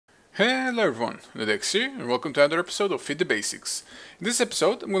Hello everyone, odedex here, and welcome to another episode of Fit the Basics. In this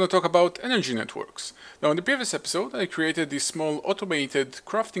episode, I'm going to talk about energy networks. Now, in the previous episode, I created this small automated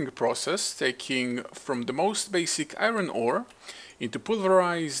crafting process, taking from the most basic iron ore into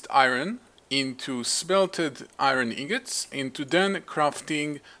pulverized iron, into smelted iron ingots, into then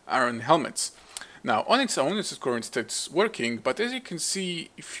crafting iron helmets. Now, on its own, this is current states working, but as you can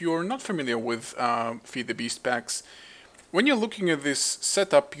see, if you're not familiar with Feed the Beast packs, when you're looking at this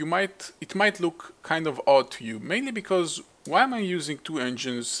setup, it might look kind of odd to you, mainly because why am I using two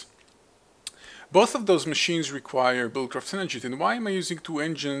engines? Both of those machines require Buildcraft energy, then why am I using two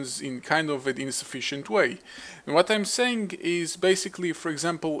engines in kind of an insufficient way? And what I'm saying is basically, for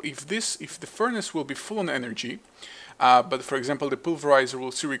example, if the furnace will be full on energy, but for example the pulverizer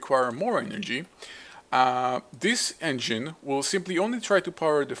will still require more energy, this engine will simply only try to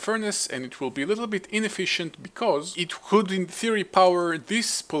power the furnace, and it will be a little bit inefficient because it could in theory power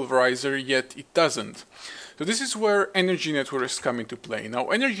this pulverizer, yet it doesn't. So this is where energy networks come into play. Now,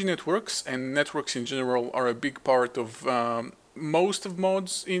 energy networks and networks in general are a big part of most of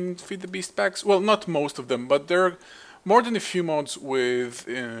mods in Feed the Beast packs. Well, not most of them, but there are more than a few mods with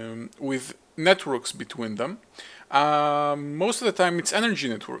networks between them. Most of the time it's energy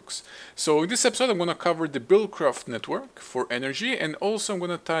networks. So in this episode I'm going to cover the Buildcraft network for energy, and also I'm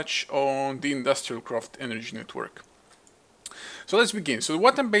going to touch on the Industrialcraft energy network. So let's begin. So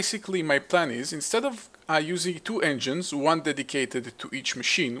what my plan is, instead of using two engines, one dedicated to each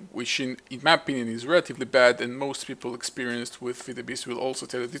machine, which in my opinion is relatively bad, and most people experienced with Feed the Beast will also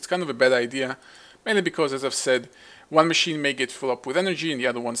tell that it's kind of a bad idea, mainly because, as I've said, one machine may get full up with energy and the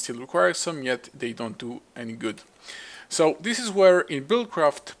other one still requires some, yet they don't do any good. So this is where in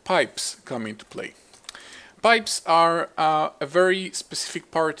Buildcraft pipes come into play. Pipes are a very specific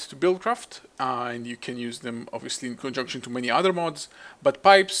part to Buildcraft, and you can use them obviously in conjunction to many other mods, but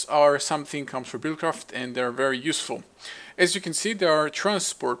pipes are something comes for Buildcraft and they're very useful. As you can see, there are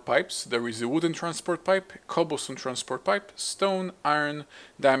transport pipes. There is a wooden transport pipe, cobblestone transport pipe, stone, iron,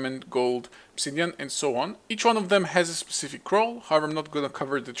 diamond, gold, obsidian, and so on. Each one of them has a specific role. However, I'm not going to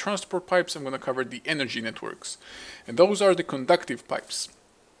cover the transport pipes, I'm going to cover the energy networks. And those are the conductive pipes.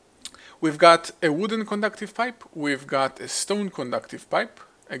 We've got a wooden conductive pipe, we've got a stone conductive pipe,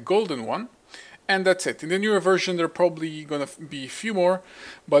 a golden one, and that's it. In the newer version there are probably going to be a few more,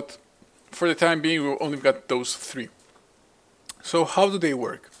 but for the time being we've only got those three. So how do they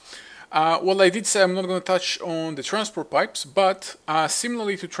work? Well, I did say I'm not going to touch on the transport pipes, but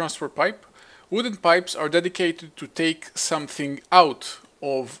similarly to transport pipe, wooden pipes are dedicated to take something out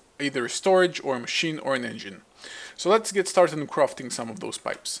of either storage or a machine or an engine. So let's get started on crafting some of those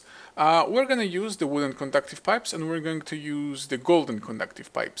pipes. We're going to use the wooden conductive pipes, and we're going to use the golden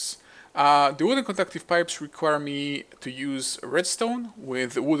conductive pipes. The wooden conductive pipes require me to use redstone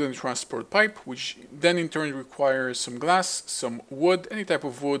with a wooden transport pipe, which then in turn requires some glass, some wood, any type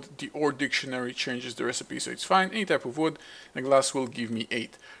of wood. The ore dictionary changes the recipe, so it's fine. Any type of wood, and glass will give me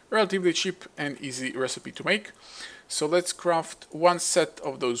 8. Relatively cheap and easy recipe to make. So let's craft one set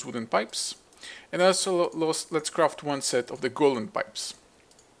of those wooden pipes, and also let's craft one set of the golden pipes.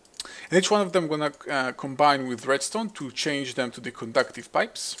 And each one of them I'm going to combine with redstone to change them to the conductive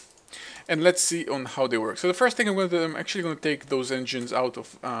pipes. And let's see on how they work. So the first thing I'm going to do, I'm actually going to take those engines out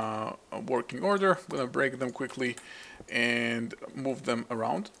of working order. I'm going to break them quickly and move them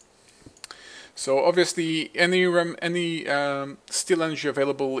around. So obviously any steel energy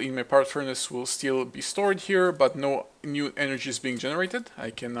available in my part furnace will still be stored here, but no new energy is being generated. I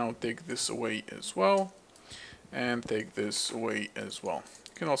can now take this away as well, and take this away as well.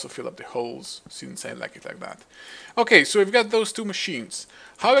 You can also fill up the holes since I like it like that. Okay, so we've got those two machines.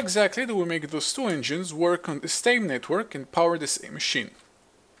 How exactly do we make those two engines work on the same network and power the same machine?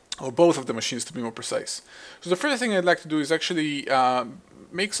 Or both of the machines, to be more precise. So the first thing I'd like to do is actually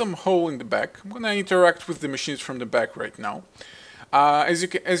make some hole in the back. I'm going to interact with the machines from the back right now. As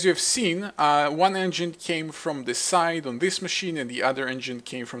you have seen, one engine came from the side on this machine and the other engine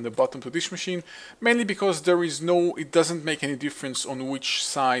came from the bottom to this machine, mainly because it doesn't make any difference on which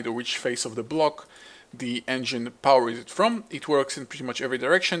side or which face of the block the engine powers it from. It works in pretty much every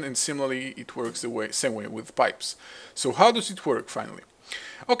direction, and similarly it works the same way with pipes. So how does it work finally?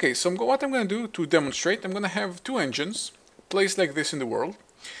 Okay, so what I'm going to do to demonstrate, I'm going to have two engines placed like this in the world,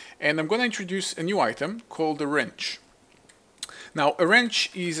 and I'm going to introduce a new item called a wrench. Now, a wrench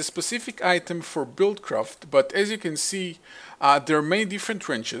is a specific item for Buildcraft, but as you can see, there are many different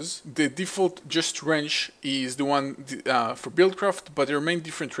wrenches. The default just wrench is the one for Buildcraft, but there are many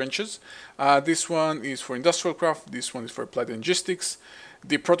different wrenches. This one is for Industrialcraft, this one is for Applied Logistics.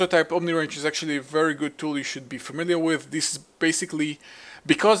 The prototype Omni wrench is actually a very good tool you should be familiar with. This is basically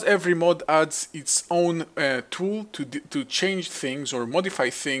Because every mod adds its own tool to change things or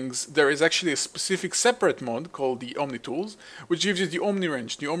modify things, there is actually a specific separate mod called the Omni Tools, which gives you the Omni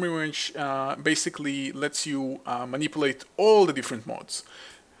Wrench. The Omni Wrench basically lets you manipulate all the different mods.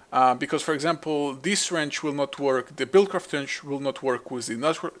 Because, for example, this wrench will not work, the Buildcraft wrench will not work with the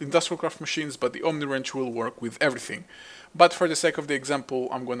IndustrialCraft machines, but the Omni wrench will work with everything. But for the sake of the example,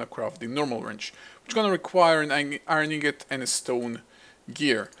 I'm going to craft the normal wrench, which is going to require an iron ingot and a stone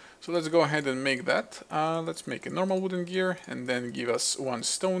gear. So let's go ahead and make that. Let's make a normal wooden gear and then give us one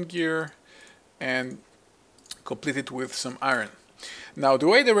stone gear and complete it with some iron. Now, the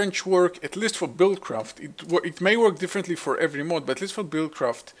way the wrench works, at least for Buildcraft, it may work differently for every mod, but at least for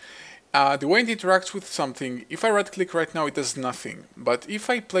Buildcraft, the way it interacts with something, if I right click right now, it does nothing. But if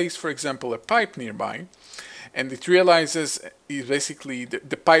I place, for example, a pipe nearby, and it realizes basically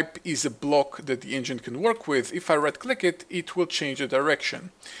the pipe is a block that the engine can work with, if I right click it, it will change the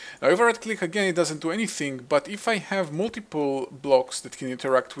direction. Now, if I right click again, it doesn't do anything, but if I have multiple blocks that can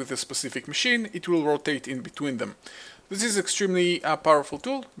interact with a specific machine, it will rotate in between them. This is extremely powerful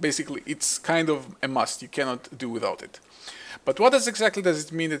tool. Basically, it's kind of a must. You cannot do without it. But what exactly does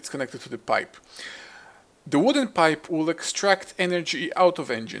it mean that it's connected to the pipe? The wooden pipe will extract energy out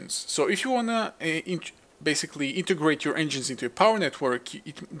of engines. So if you want to basically integrate your engines into a power network,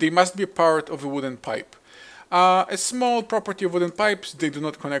 they must be a part of a wooden pipe. A small property of wooden pipes, they do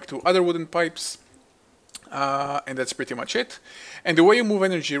not connect to other wooden pipes. And that's pretty much it. And the way you move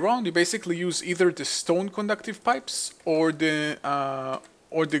energy around, you basically use either the stone conductive pipes or the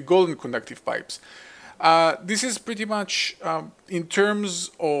golden conductive pipes. This is pretty much, in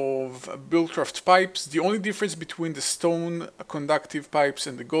terms of Buildcraft pipes, the only difference between the stone conductive pipes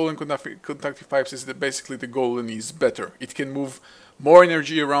and the golden conductive pipes is that basically the golden is better. It can move more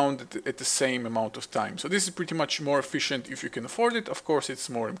energy around at the same amount of time. So this is pretty much more efficient if you can afford it. Of course, it's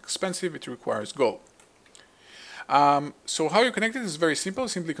more expensive. It requires gold. So how you connect it is very simple.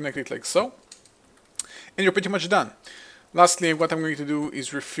 Simply connect it like so, and you're pretty much done. Lastly, what I'm going to do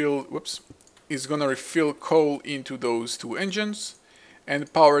is refill coal into those two engines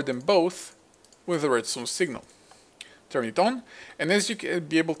and power them both with a redstone signal. Turn it on, and as you can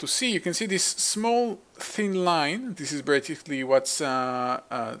be able to see, you can see this small thin line. This is basically what's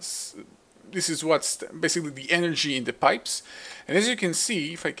basically the energy in the pipes. And as you can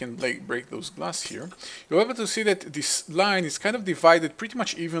see, if I can break those glass here, you're able to see that this line is kind of divided pretty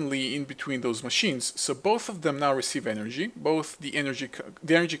much evenly in between those machines. So both of them now receive energy. Both the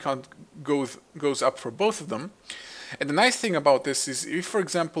energy count goes up for both of them. And the nice thing about this is if, for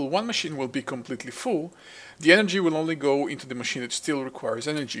example, one machine will be completely full, the energy will only go into the machine that still requires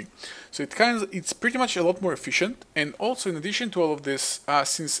energy. So it's pretty much a lot more efficient. And also, in addition to all of this,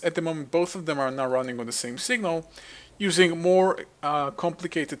 since at the moment both of them are now running on the same signal, using a more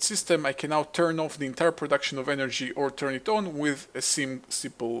complicated system, I can now turn off the entire production of energy or turn it on with a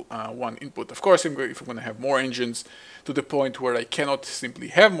simple one input. Of course, if I'm going to have more engines to the point where I cannot simply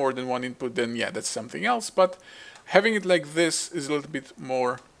have more than one input, then yeah, that's something else. But having it like this is a little bit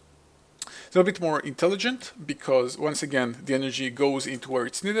more intelligent, because once again the energy goes into where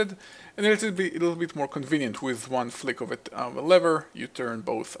it's needed, and a little bit more convenient. With one flick of a lever, you turn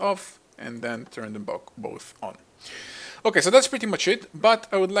both off and then turn them both on. Okay, so that's pretty much it, but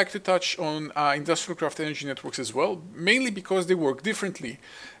I would like to touch on IndustrialCraft energy networks as well, mainly because they work differently.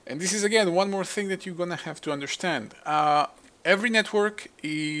 And this is again one more thing that you're gonna have to understand. Every network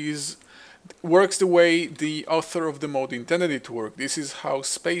works the way the author of the mod intended it to work. This is how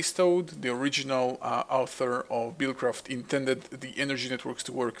Space Toad, the original author of Buildcraft, intended the energy networks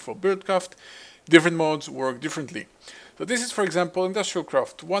to work for Buildcraft. Different mods work differently. So this is, for example,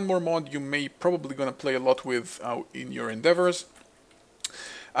 IndustrialCraft. One more mod you may probably gonna play a lot with in your endeavors.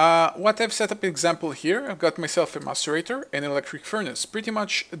 What I've set up example here, I've got myself a macerator and an electric furnace. Pretty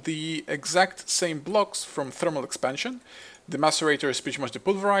much the exact same blocks from thermal expansion. The macerator is pretty much the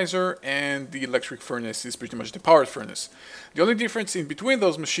pulverizer, and the electric furnace is pretty much the powered furnace. The only difference in between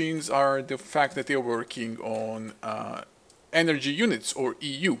those machines are the fact that they're working on energy units, or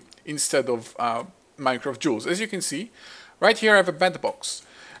EU, instead of Minecraft joules. As you can see, right here I have a bed box.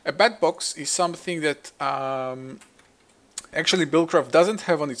 A bed box is something that actually Buildcraft doesn't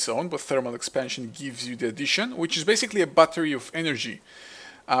have on its own, but thermal expansion gives you the addition, which is basically a battery of energy.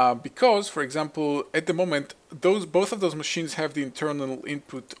 Because, for example, at the moment, both of those machines have the internal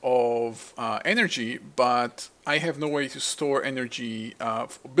input of energy, but I have no way to store energy,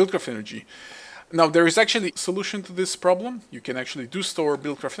 Buildcraft energy. Now, there is actually a solution to this problem. You can actually store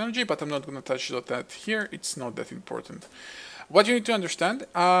Buildcraft energy, but I'm not going to touch that here. It's not that important. What you need to understand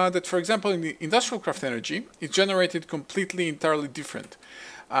that, for example, in the IndustrialCraft energy, it's generated completely entirely different.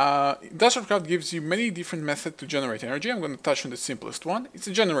 IndustrialCraft gives you many different methods to generate energy. I'm going to touch on the simplest one. It's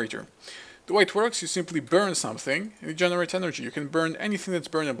a generator. The way it works, you simply burn something and it generates energy. You can burn anything that's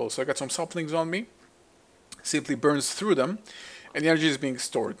burnable. So I got some saplings on me, simply burns through them, and the energy is being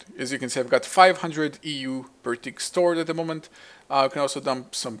stored. As you can see, I've got 500 EU per tick stored at the moment. You can also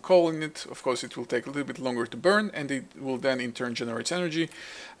dump some coal in it. Of course, it will take a little bit longer to burn, and it will then in turn generate energy.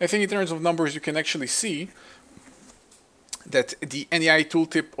 I think in terms of numbers, you can actually see that the NEI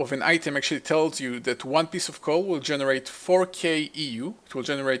tooltip of an item actually tells you that one piece of coal will generate 4k EU. It will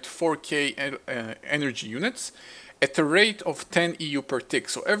generate 4k energy units at a rate of 10 EU per tick.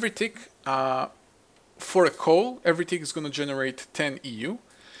 So every tick, for a coal, every tick is going to generate 10 EU.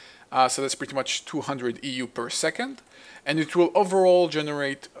 So that's pretty much 200 EU per second. And it will overall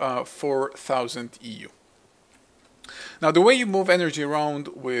generate 4,000 EU. Now, the way you move energy around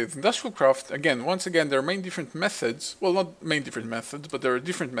with IndustrialCraft, once again, there are many different methods. Well, not many different methods, but there are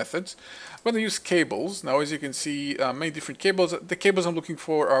different methods. I'm going to use cables. Now, as you can see, many different cables. The cables I'm looking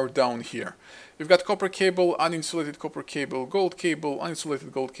for are down here. You've got copper cable, uninsulated copper cable, gold cable,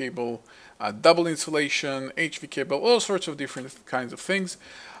 uninsulated gold cable, double insulation, HV cable, all sorts of different kinds of things.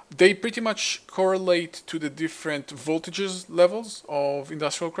 They pretty much correlate to the different voltages levels of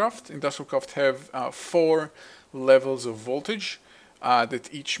IndustrialCraft. IndustrialCraft have 4 levels of voltage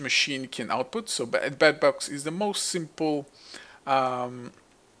that each machine can output. So bad box is the most simple energy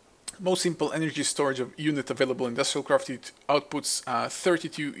storage of unit available in IndustrialCraft. It outputs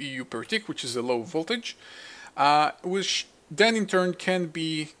 32 EU per tick, which is a low voltage, which then in turn can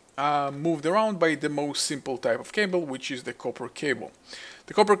be moved around by the most simple type of cable, which is the copper cable.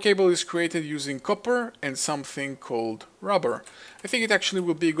 The copper cable is created using copper and something called rubber. I think it actually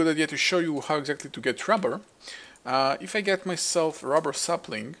will be a good idea to show you how exactly to get rubber. If I get myself a rubber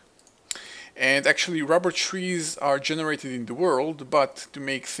sapling, and actually rubber trees are generated in the world, but to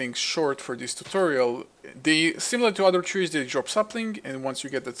make things short for this tutorial, they, similar to other trees, they drop sapling, and once you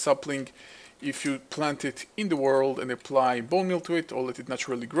get that sapling, if you plant it in the world and apply bone meal to it or let it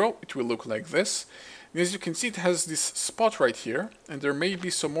naturally grow, it will look like this. And as you can see, it has this spot right here, and there may be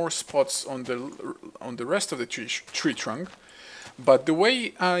some more spots on the rest of the tree trunk. But the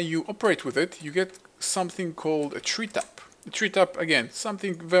way you operate with it, you get something called a tree tap. A tree tap, again,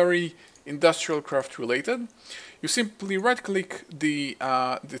 something very IndustrialCraft related. You simply right-click the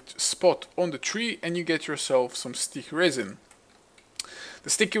spot on the tree, and you get yourself some sticky resin. The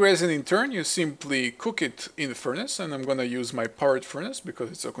sticky resin, in turn, you simply cook it in the furnace, and I'm going to use my powered furnace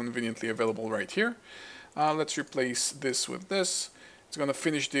because it's so conveniently available right here. Let's replace this with this. It's going to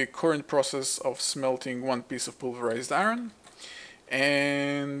finish the current process of smelting one piece of pulverized iron.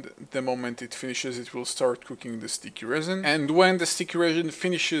 And the moment it finishes, it will start cooking the sticky resin. And when the sticky resin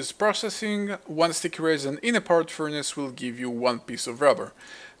finishes processing, one sticky resin in a powered furnace will give you one piece of rubber.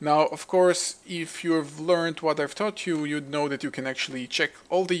 Now, of course, if you've learned what I've taught you, you'd know that you can actually check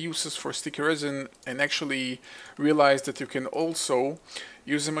all the uses for sticky resin and actually realize that you can also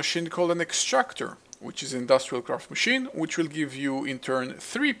use a machine called an extractor, which is an IndustrialCraft machine, which will give you in turn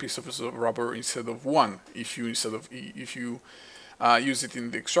 3 pieces of rubber instead of 1 if you use it in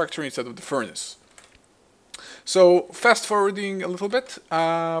the extractor instead of the furnace. So fast forwarding a little bit,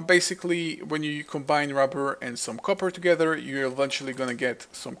 basically when you combine rubber and some copper together, you're eventually going to get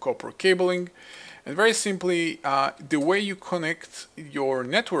some copper cabling. And very simply, the way you connect your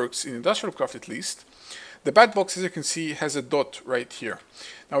networks in IndustrialCraft at least, the bat box, as you can see, has a dot right here.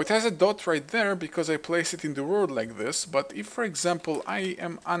 Now it has a dot right there because I place it in the world like this, but if, for example, I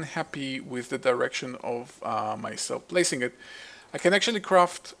am unhappy with the direction of myself placing it, I can actually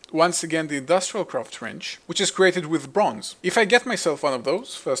craft, once again, the IndustrialCraft wrench, which is created with bronze. If I get myself one of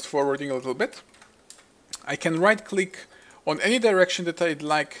those, fast forwarding a little bit, I can right-click on any direction that I'd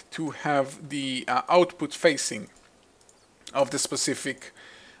like to have the output facing of the specific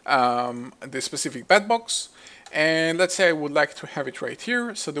bat box. And let's say I would like to have it right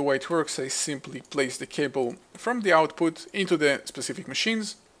here. So the way it works, I simply place the cable from the output into the specific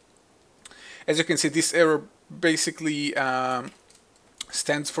machines. As you can see, this arrow basically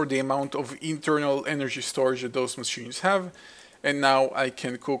stands for the amount of internal energy storage that those machines have, and now I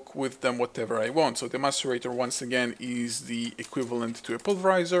can cook with them whatever I want. So the macerator, once again, is the equivalent to a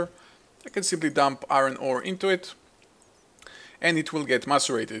pulverizer. I can simply dump iron ore into it, and it will get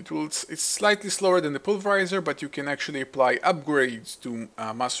macerated. It's slightly slower than the pulverizer, but you can actually apply upgrades to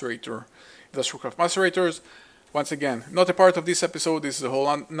IndustrialCraft macerators. Once again, not a part of this episode, this is a whole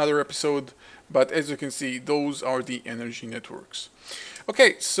another episode, but as you can see, those are the energy networks.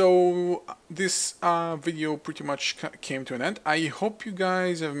 Okay, so this video pretty much came to an end. I hope you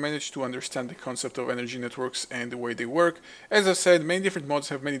guys have managed to understand the concept of energy networks and the way they work. As I said, many different mods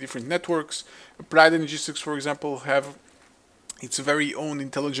have many different networks. Applied Energistics, for example, have its very own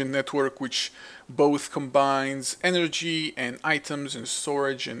intelligent network, which both combines energy and items and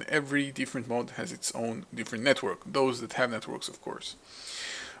storage, and every different mod has its own different network. Those that have networks, of course.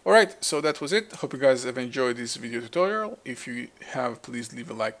 Alright, so that was it. Hope you guys have enjoyed this video tutorial. If you have, please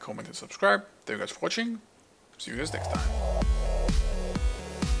leave a like, comment, and subscribe. Thank you guys for watching. See you guys next time.